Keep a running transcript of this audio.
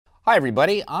Hi,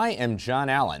 everybody. I am John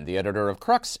Allen, the editor of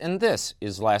Crux, and this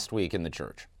is Last Week in the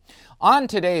Church. On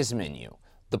today's menu,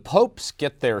 the popes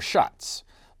get their shots,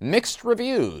 mixed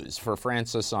reviews for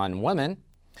Francis on women,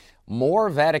 more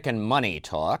Vatican money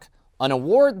talk, an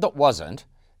award that wasn't,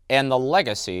 and the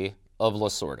legacy of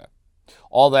Lasorda.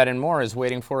 All that and more is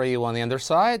waiting for you on the other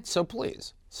side, so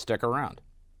please stick around.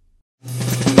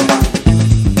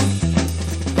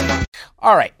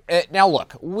 All right, now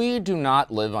look, we do not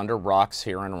live under rocks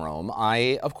here in Rome.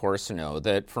 I, of course, know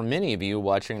that for many of you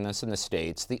watching this in the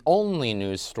States, the only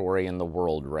news story in the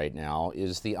world right now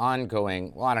is the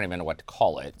ongoing, well, I don't even know what to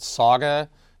call it,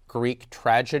 saga, Greek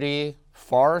tragedy,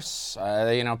 farce,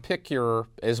 pick your,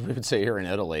 as we would say here in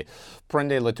Italy,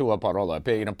 prende la tua parola,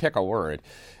 pick a word.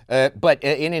 But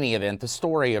in any event, the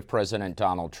story of President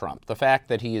Donald Trump, the fact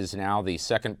that he is now the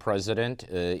second president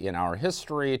in our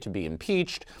history to be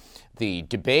impeached, the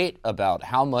debate about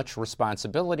how much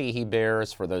responsibility he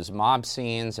bears for those mob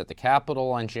scenes at the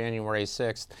Capitol on January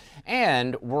 6th,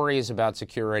 and worries about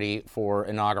security for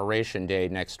Inauguration Day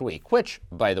next week, which,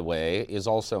 by the way, is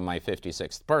also my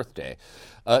 56th birthday.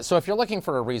 So if you're looking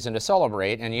for a reason to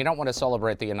celebrate, and you don't want to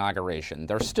celebrate the inauguration,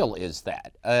 there still is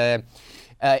that.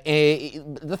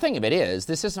 The thing of it is,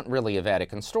 this isn't really a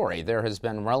Vatican story. There has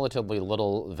been relatively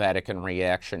little Vatican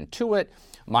reaction to it.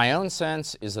 My own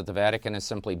sense is that the Vatican is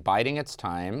simply biding its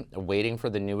time, waiting for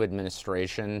the new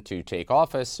administration to take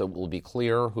office so it will be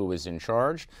clear who is in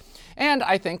charge. And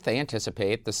I think they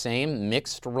anticipate the same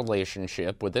mixed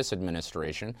relationship with this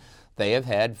administration they have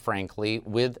had, frankly,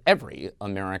 with every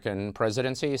American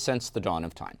presidency since the dawn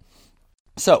of time.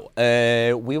 So,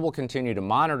 we will continue to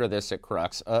monitor this at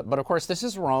Crux, but of course this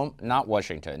is Rome, not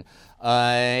Washington,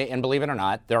 and believe it or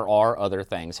not, there are other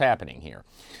things happening here.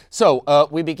 So,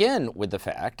 we begin with the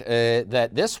fact that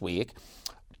this week,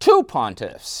 two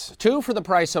pontiffs, two for the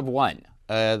price of one,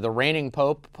 the reigning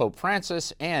Pope, Pope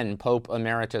Francis, and Pope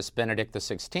Emeritus Benedict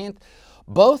XVI,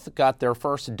 both got their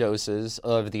first doses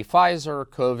of the Pfizer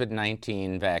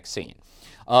COVID-19 vaccine.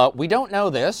 We don't know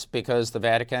this because the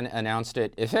Vatican announced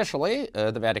it officially.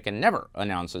 The Vatican never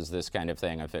announces this kind of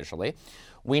thing officially.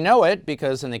 We know it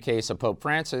because in the case of Pope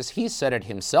Francis, he said it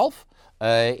himself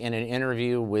in an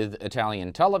interview with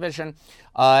Italian television.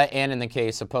 And in the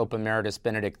case of Pope Emeritus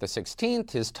Benedict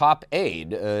XVI, his top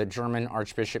aide, German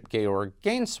Archbishop Georg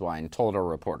Gänswein, told a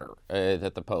reporter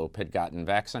that the Pope had gotten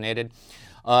vaccinated.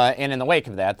 And in the wake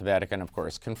of that, the Vatican, of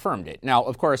course, confirmed it. Now,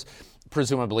 of course,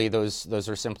 presumably those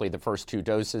are simply the first two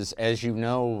doses. As you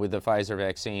know, with the Pfizer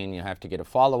vaccine, you have to get a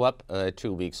follow-up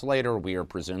 2 weeks later. We are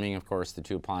presuming, of course, the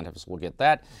two pontiffs will get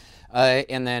that.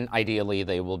 And then, ideally,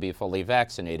 they will be fully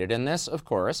vaccinated. And this, of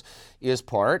course, is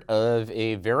part of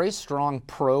a very strong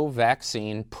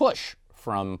pro-vaccine push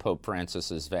from Pope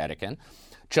Francis's Vatican.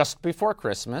 Just before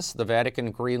Christmas, the Vatican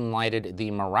green-lighted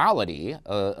the morality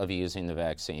of using the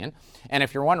vaccine. And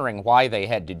if you're wondering why they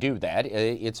had to do that,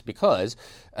 it's because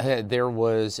there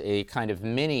was a kind of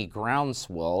mini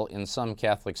groundswell in some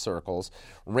Catholic circles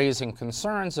raising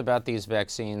concerns about these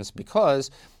vaccines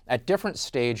because at different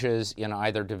stages in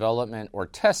either development or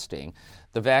testing,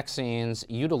 the vaccines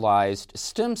utilized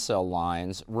stem cell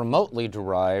lines remotely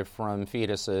derived from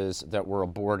fetuses that were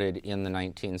aborted in the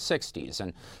 1960s.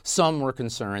 And some were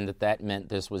concerned that that meant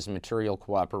this was material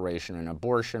cooperation in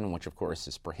abortion, which of course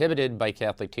is prohibited by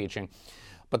Catholic teaching.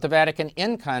 But the Vatican,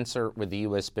 in concert with the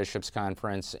U.S. Bishops'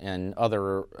 Conference and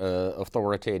other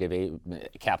authoritative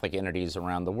Catholic entities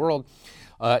around the world,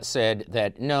 said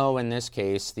that no, in this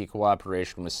case, the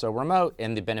cooperation was so remote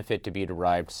and the benefit to be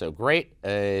derived so great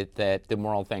that the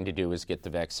moral thing to do is get the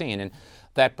vaccine. And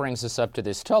that brings us up to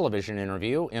this television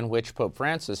interview in which Pope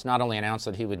Francis not only announced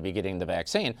that he would be getting the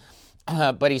vaccine,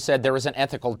 but he said there was an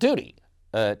ethical duty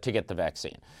to get the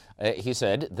vaccine. He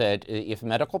said that if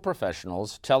medical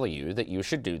professionals tell you that you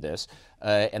should do this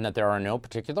and that there are no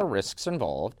particular risks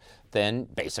involved, then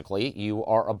basically you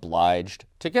are obliged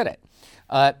to get it.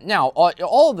 Now,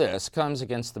 all this comes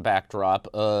against the backdrop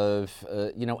of,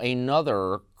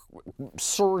 another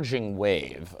surging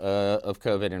wave of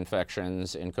COVID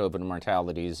infections and COVID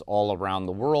mortalities all around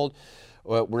the world.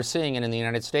 We're seeing it in the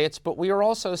United States, but we are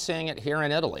also seeing it here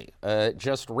in Italy.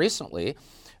 Just recently,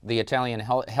 the Italian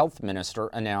health minister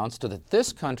announced that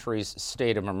this country's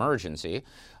state of emergency,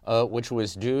 which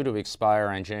was due to expire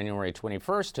on January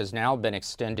 21st, has now been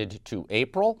extended to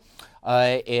April,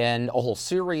 and a whole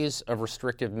series of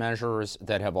restrictive measures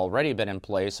that have already been in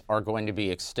place are going to be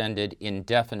extended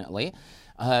indefinitely.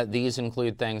 These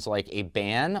include things like a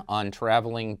ban on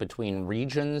traveling between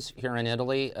regions here in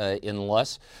Italy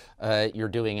unless you're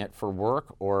doing it for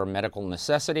work or medical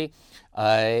necessity.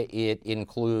 It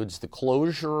includes the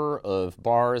closure of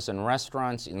bars and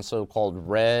restaurants in so-called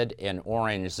red and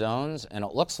orange zones. And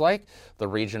it looks like the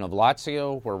region of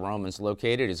Lazio, where Rome is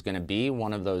located, is going to be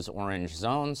one of those orange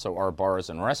zones. So our bars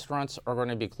and restaurants are going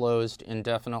to be closed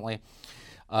indefinitely.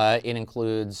 It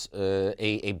includes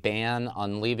a ban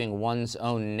on leaving one's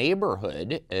own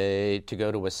neighborhood to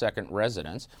go to a second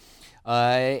residence.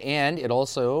 And it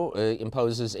also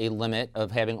imposes a limit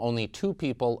of having only 2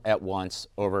 people at once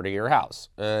over to your house.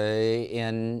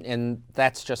 And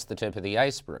that's just the tip of the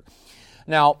iceberg.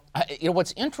 Now,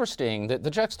 what's interesting,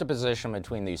 the juxtaposition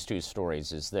between these two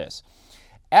stories is this.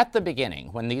 At the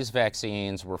beginning, when these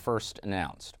vaccines were first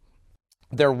announced,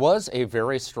 there was a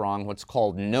very strong what's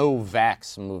called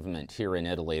no-vax movement here in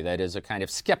Italy. That is a kind of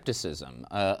skepticism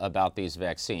about these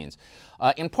vaccines.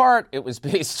 In part, it was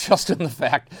based just on the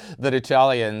fact that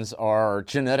Italians are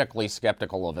genetically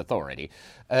skeptical of authority.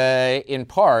 In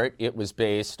part, it was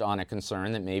based on a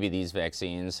concern that maybe these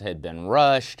vaccines had been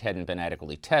rushed, hadn't been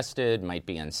adequately tested, might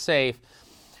be unsafe.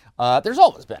 There's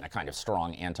always been a kind of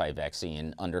strong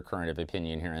anti-vaccine undercurrent of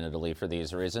opinion here in Italy for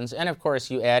these reasons. And of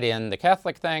course, you add in the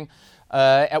Catholic thing.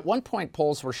 At one point,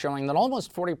 polls were showing that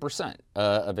almost 40%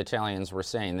 of Italians were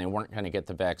saying they weren't going to get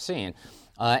the vaccine.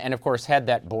 And of course, had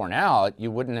that borne out,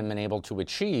 you wouldn't have been able to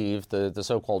achieve the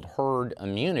so-called herd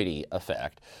immunity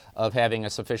effect of having a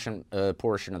sufficient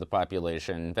portion of the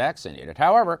population vaccinated.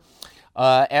 However,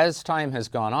 as time has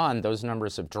gone on, those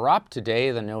numbers have dropped.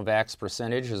 Today, the no-vax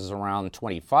percentage is around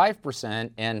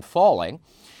 25% and falling.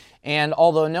 And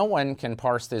although no one can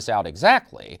parse this out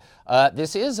exactly,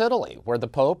 this is Italy, where the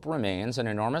Pope remains an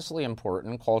enormously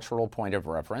important cultural point of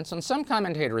reference. And some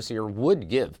commentators here would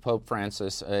give Pope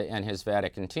Francis and his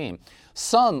Vatican team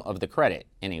some of the credit,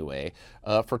 anyway,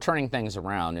 for turning things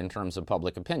around in terms of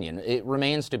public opinion. It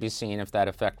remains to be seen if that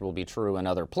effect will be true in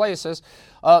other places.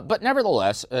 But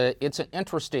nevertheless, it's an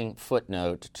interesting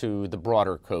footnote to the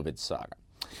broader COVID saga.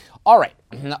 All right,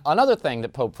 another thing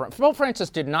that Pope Francis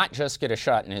did not just get a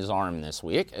shot in his arm this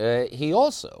week. He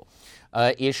also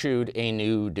issued a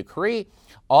new decree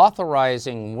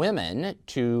authorizing women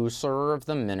to serve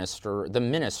the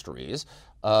ministries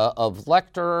of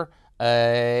lector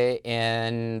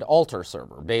and altar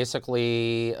server,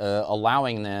 basically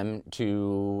allowing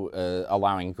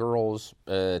girls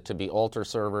to be altar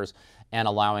servers and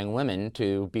allowing women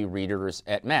to be readers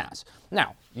at Mass.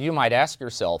 Now, you might ask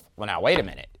yourself, well, now, wait a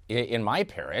minute. In my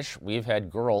parish, we've had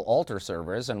girl altar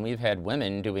servers and we've had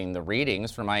women doing the readings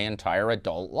for my entire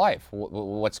adult life.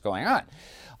 What's going on?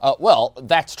 Well,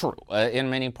 that's true. In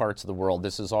many parts of the world,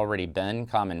 this has already been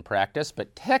common practice,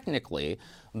 but technically,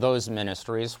 those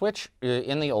ministries, which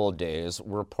in the old days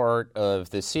were part of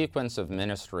the sequence of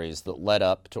ministries that led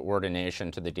up to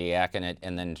ordination to the diaconate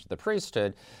and then to the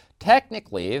priesthood,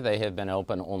 technically, they have been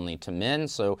open only to men,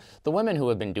 so the women who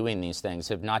have been doing these things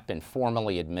have not been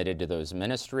formally admitted to those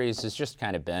ministries. It's just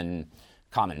kind of been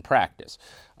common practice.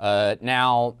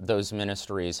 Now, those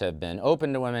ministries have been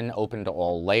open to women, open to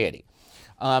all laity.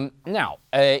 Now,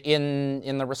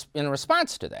 in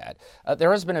response to that,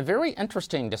 there has been a very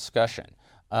interesting discussion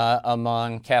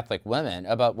among Catholic women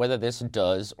about whether this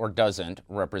does or doesn't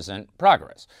represent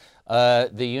progress. The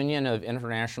Union of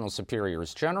International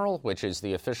Superiors General, which is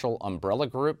the official umbrella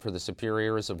group for the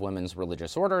superiors of women's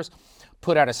religious orders,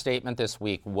 put out a statement this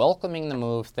week welcoming the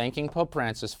move, thanking Pope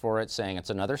Francis for it, saying it's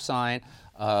another sign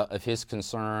of his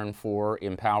concern for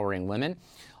empowering women.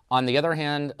 On the other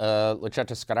hand,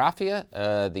 Lucetta Scarafia,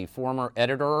 the former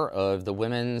editor of the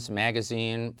women's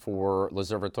magazine for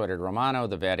L'Osservatore Romano,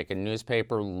 the Vatican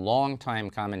newspaper, longtime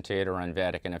commentator on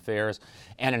Vatican affairs,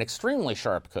 and an extremely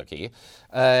sharp cookie,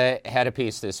 had a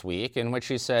piece this week in which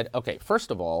she said, okay,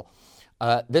 first of all,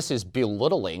 this is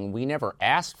belittling. We never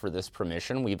asked for this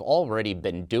permission. We've already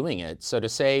been doing it. So to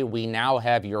say we now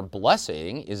have your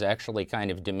blessing is actually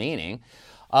kind of demeaning.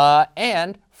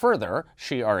 And further,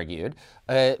 she argued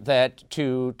that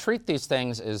to treat these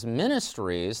things as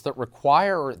ministries that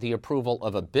require the approval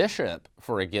of a bishop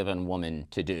for a given woman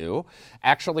to do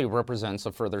actually represents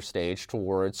a further stage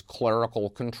towards clerical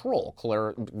control,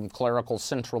 clerical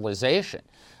centralization.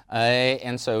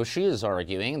 And so she is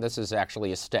arguing this is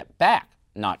actually a step back,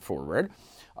 not forward.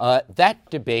 That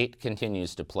debate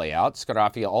continues to play out.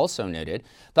 Scarafia also noted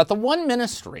that the one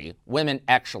ministry women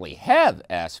actually have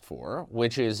asked for,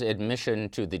 which is admission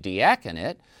to the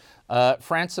diaconate,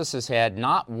 Francis has had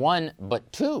not one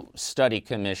but two study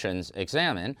commissions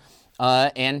examine,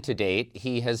 And to date,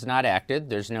 he has not acted.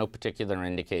 There's no particular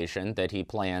indication that he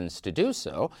plans to do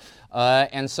so.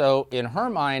 And so in her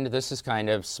mind, this is kind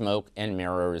of smoke and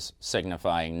mirrors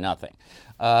signifying nothing.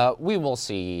 We will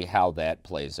see how that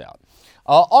plays out.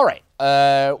 All right.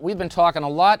 We've been talking a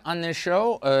lot on this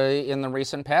show in the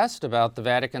recent past about the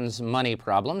Vatican's money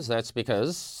problems. That's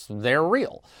because they're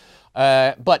real.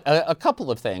 But a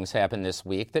couple of things happened this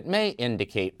week that may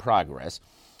indicate progress.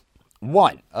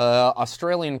 One,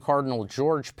 Australian Cardinal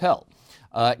George Pell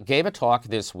gave a talk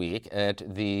this week at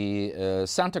the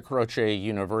Santa Croce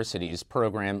University's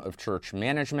program of church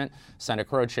management. Santa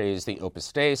Croce is the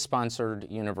Opus Dei-sponsored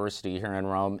university here in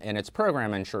Rome, and its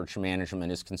program in church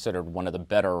management is considered one of the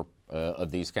better of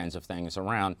these kinds of things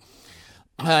around.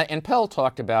 And Pell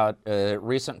talked about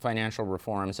recent financial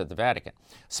reforms at the Vatican,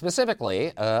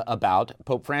 specifically about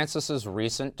Pope Francis's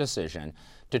recent decision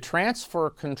to transfer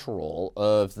control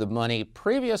of the money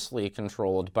previously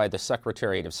controlled by the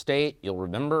Secretariat of State. You'll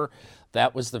remember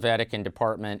that was the Vatican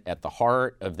department at the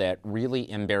heart of that really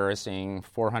embarrassing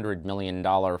 $400 million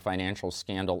financial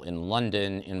scandal in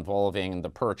London involving the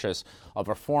purchase of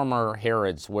a former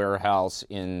Harrods warehouse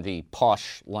in the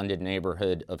posh London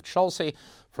neighborhood of Chelsea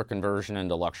for conversion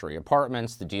into luxury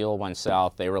apartments. The deal went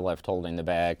south. They were left holding the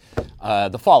bag.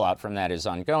 The fallout from that is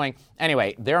ongoing.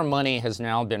 Anyway, their money has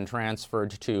now been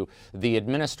transferred to the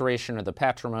Administration of the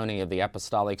Patrimony of the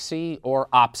Apostolic See, or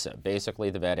APSA, basically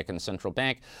the Vatican Central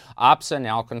Bank. APSA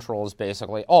now controls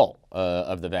basically all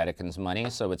of the Vatican's money,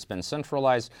 so it's been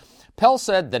centralized. Pell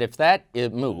said that if that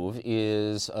move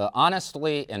is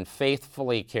honestly and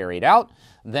faithfully carried out,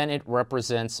 then it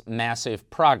represents massive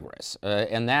progress.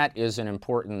 And that is an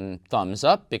important thumbs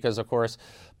up because, of course,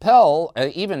 Pell,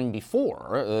 even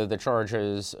before the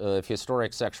charges of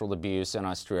historic sexual abuse in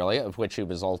Australia, of which he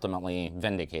was ultimately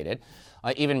vindicated,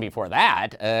 even before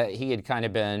that, he had kind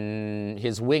of been,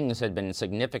 his wings had been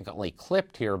significantly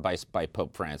clipped here by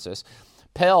Pope Francis.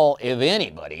 Pell, if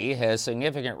anybody, has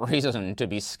significant reason to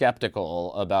be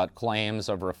skeptical about claims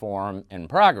of reform and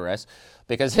progress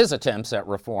because his attempts at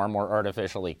reform were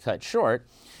artificially cut short.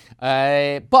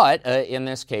 But in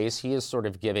this case, he is sort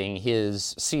of giving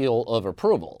his seal of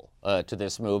approval to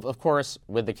this move, of course,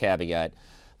 with the caveat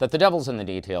that the devil's in the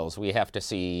details. We have to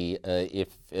see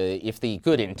if the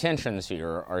good intentions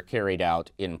here are carried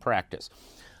out in practice.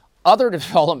 Other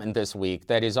development this week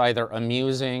that is either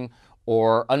amusing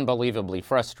or unbelievably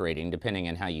frustrating, depending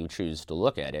on how you choose to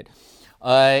look at it,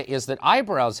 is that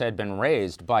eyebrows had been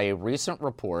raised by a recent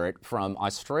report from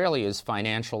Australia's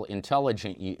Financial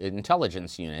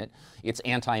Intelligence Unit, its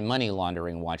anti-money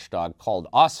laundering watchdog called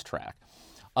AUSTRAC,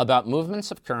 about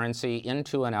movements of currency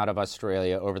into and out of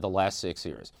Australia over the last 6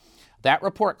 years. That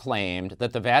report claimed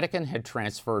that the Vatican had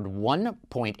transferred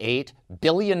 $1.8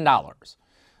 billion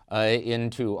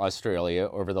into Australia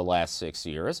over the last 6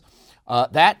 years.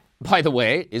 That, by the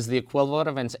way, is the equivalent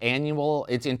of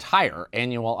its entire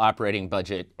annual operating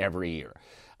budget every year.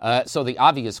 So the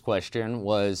obvious question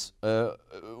was,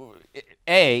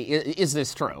 A, is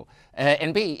this true?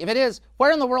 And B, if it is,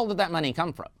 where in the world did that money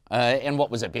come from? And what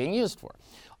was it being used for?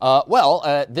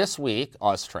 This week,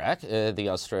 AUSTRAC, the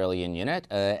Australian unit,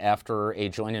 after a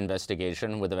joint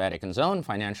investigation with the Vatican's own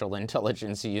Financial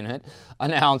Intelligence Unit,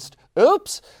 announced,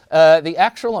 oops, the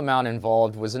actual amount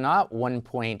involved was not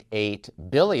 $1.8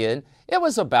 billion, it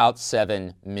was about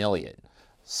 $7 million.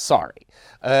 Sorry.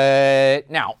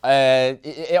 Now,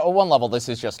 at one level, this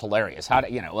is just hilarious.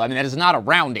 That is not a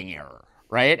rounding error.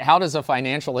 Right? How does a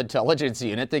financial intelligence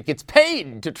unit that gets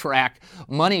paid to track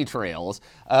money trails,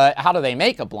 how do they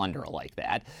make a blunder like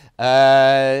that?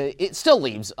 It still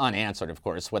leaves unanswered, of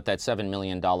course, what that $7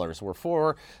 million were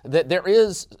for. That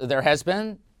there has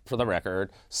been, for the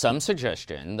record, some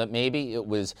suggestion that maybe it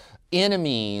was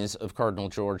enemies of Cardinal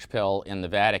George Pell in the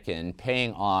Vatican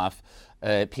paying off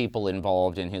people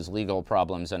involved in his legal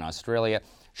problems in Australia.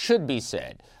 Should be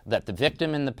said that the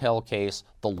victim in the Pell case,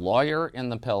 the lawyer in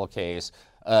the Pell case,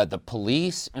 the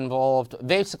police involved,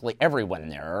 basically everyone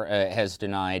there has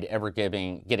denied ever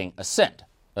getting a cent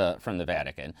from the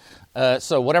Vatican.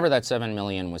 So whatever that $7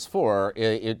 million was for,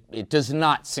 it does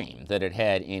not seem that it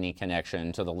had any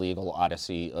connection to the legal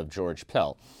odyssey of George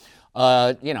Pell.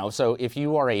 So if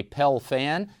you are a Pell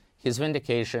fan, his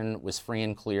vindication was free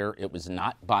and clear. It was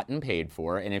not bought and paid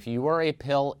for. And if you are a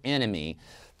Pell enemy,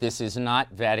 this is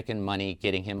not Vatican money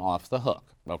getting him off the hook,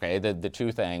 okay? The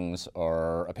two things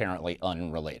are apparently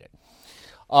unrelated.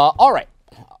 All right,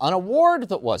 an award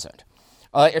that wasn't.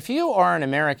 If you are an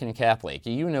American Catholic,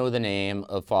 you know the name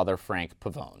of Father Frank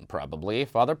Pavone, probably.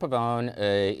 Father Pavone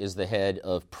is the head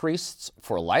of Priests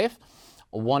for Life,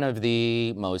 one of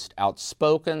the most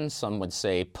outspoken, some would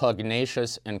say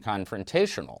pugnacious and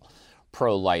confrontational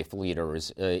pro-life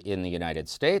leaders in the United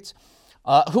States,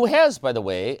 who has, by the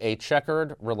way, a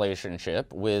checkered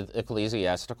relationship with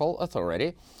ecclesiastical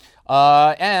authority,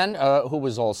 and who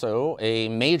was also a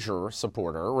major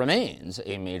supporter, remains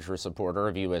a major supporter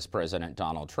of U.S. President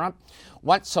Donald Trump,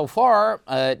 went so far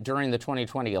during the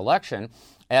 2020 election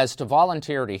as to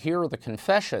volunteer to hear the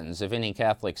confessions of any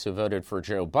Catholics who voted for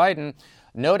Joe Biden,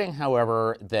 noting,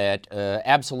 however, that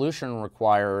absolution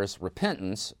requires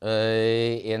repentance,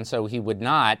 and so he would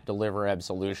not deliver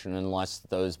absolution unless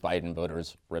those Biden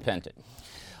voters repented.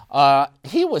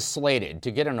 He was slated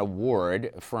to get an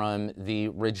award from the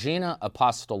Regina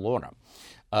Apostolorum.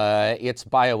 It's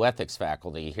bioethics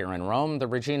faculty here in Rome. The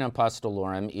Regina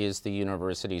Apostolorum is the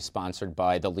university sponsored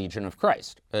by the Legion of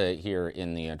Christ here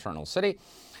in the Eternal City.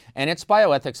 And its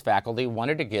bioethics faculty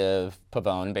wanted to give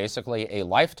Pavone basically a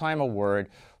lifetime award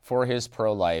for his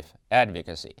pro-life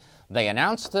advocacy. They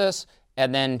announced this,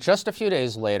 and then just a few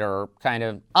days later kind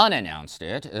of unannounced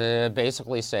it,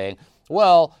 basically saying,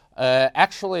 well,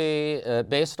 actually,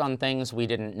 based on things we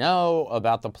didn't know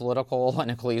about the political and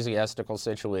ecclesiastical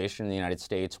situation in the United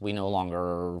States, we no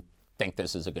longer think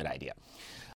this is a good idea.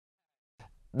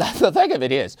 The thing of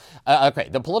it is, okay,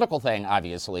 the political thing,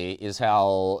 obviously, is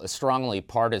how strongly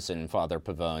partisan Father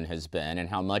Pavone has been and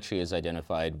how much he is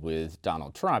identified with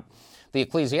Donald Trump. The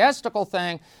ecclesiastical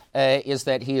thing is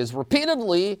that he has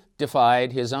repeatedly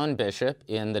defied his own bishop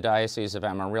in the Diocese of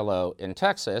Amarillo in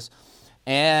Texas.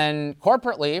 And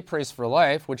corporately, Priests for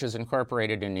Life, which is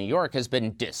incorporated in New York, has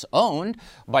been disowned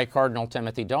by Cardinal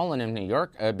Timothy Dolan in New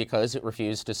York because it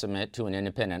refused to submit to an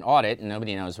independent audit, and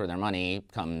nobody knows where their money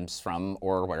comes from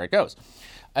or where it goes.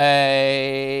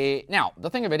 Now, the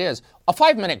thing of it is, a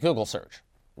 5-minute Google search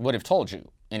would have told you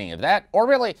any of that, or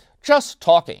really just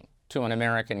talking to an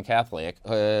American Catholic,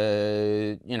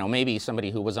 maybe somebody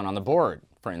who wasn't on the board,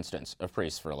 for instance, of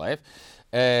Priests for Life,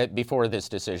 before this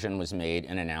decision was made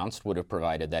and announced, would have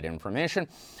provided that information.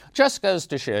 Just goes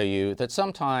to show you that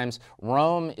sometimes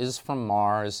Rome is from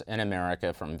Mars and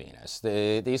America from Venus.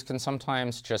 These can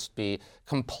sometimes just be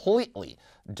completely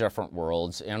different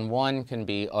worlds, and one can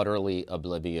be utterly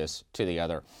oblivious to the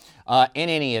other. In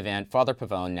any event, Father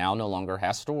Pavone now no longer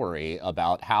has to worry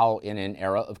about how, in an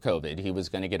era of COVID, he was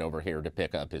going to get over here to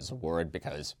pick up his award,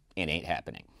 because it ain't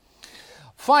happening.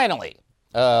 Finally,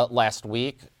 last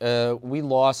week, we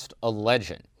lost a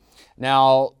legend.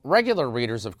 Now, regular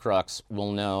readers of Crux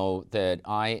will know that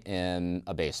I am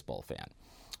a baseball fan.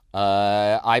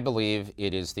 I believe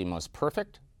it is the most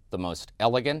perfect, the most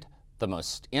elegant, the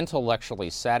most intellectually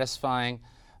satisfying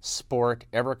sport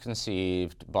ever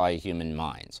conceived by human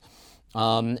minds.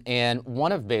 And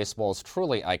one of baseball's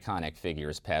truly iconic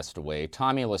figures passed away,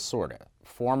 Tommy Lasorda,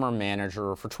 former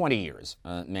manager for 20 years,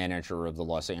 manager of the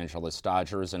Los Angeles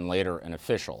Dodgers and later an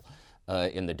official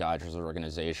in the Dodgers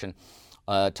organization.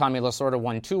 Tommy Lasorda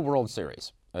won 2 World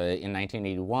Series in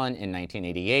 1981 and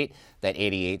 1988. That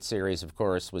 88 series, of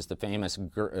course, was the famous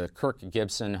Kirk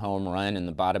Gibson home run in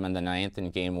the bottom of the 9th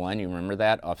in Game 1. You remember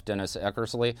that, off Dennis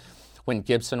Eckersley? When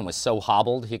Gibson was so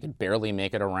hobbled he could barely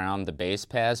make it around the base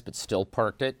paths, but still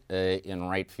parked it in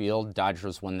right field.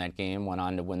 Dodgers won that game, went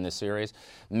on to win the series.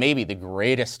 Maybe the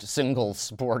greatest single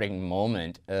sporting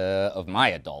moment of my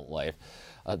adult life,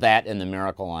 that and the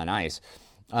Miracle on Ice.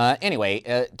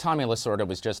 Anyway, Tommy Lasorda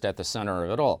was just at the center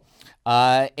of it all.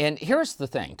 And here's the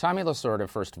thing. Tommy Lasorda,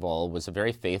 first of all, was a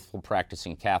very faithful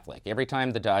practicing Catholic. Every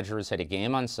time the Dodgers had a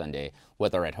game on Sunday,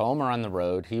 whether at home or on the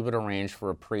road, he would arrange for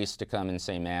a priest to come and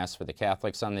say Mass for the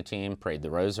Catholics on the team, prayed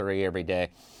the rosary every day.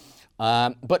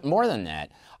 But more than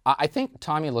that, I think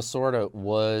Tommy Lasorda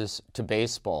was to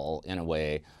baseball, in a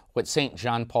way, what St.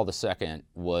 John Paul II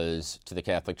was to the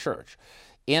Catholic Church,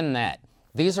 in that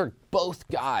these are both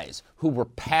guys who were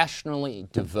passionately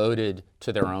devoted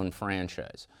to their own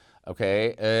franchise.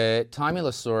 Okay, Tommy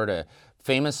Lasorda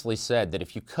famously said that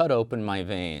if you cut open my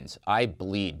veins, I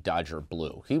bleed Dodger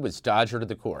blue. He was Dodger to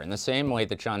the core, in the same way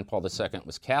that John Paul II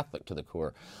was Catholic to the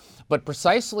core. But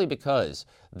precisely because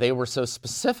they were so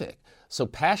specific, so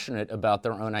passionate about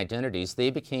their own identities, they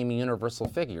became universal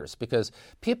figures, because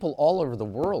people all over the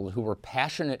world who were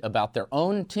passionate about their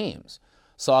own teams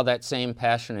saw that same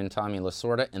passion in Tommy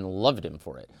Lasorda and loved him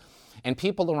for it. And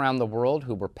people around the world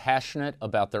who were passionate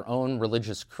about their own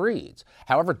religious creeds,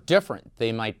 however different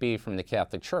they might be from the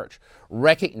Catholic Church,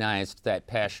 recognized that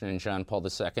passion in John Paul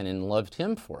II and loved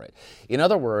him for it. In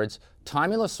other words,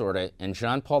 Tommy Lasorda and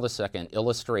John Paul II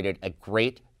illustrated a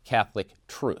great Catholic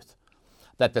truth,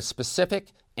 that the specific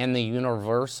and the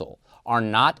universal are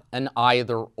not an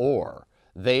either-or.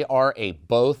 They are a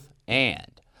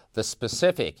both-and. The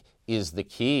specific is the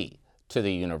key to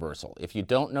the universal. If you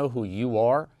don't know who you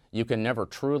are, you can never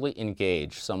truly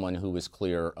engage someone who is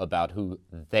clear about who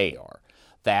they are.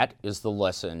 That is the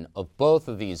lesson of both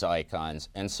of these icons.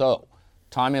 And so,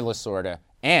 Tommy Lasorda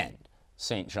and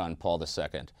St. John Paul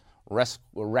II,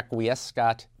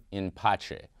 requiescat in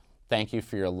pace. Thank you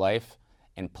for your life,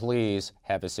 and please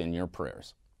have us in your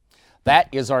prayers. That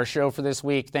is our show for this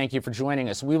week. Thank you for joining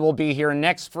us. We will be here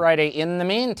next Friday. In the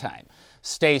meantime,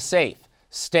 stay safe,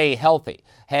 stay healthy,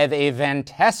 have a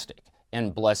fantastic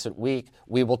and blessed week.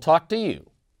 We will talk to you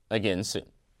again soon.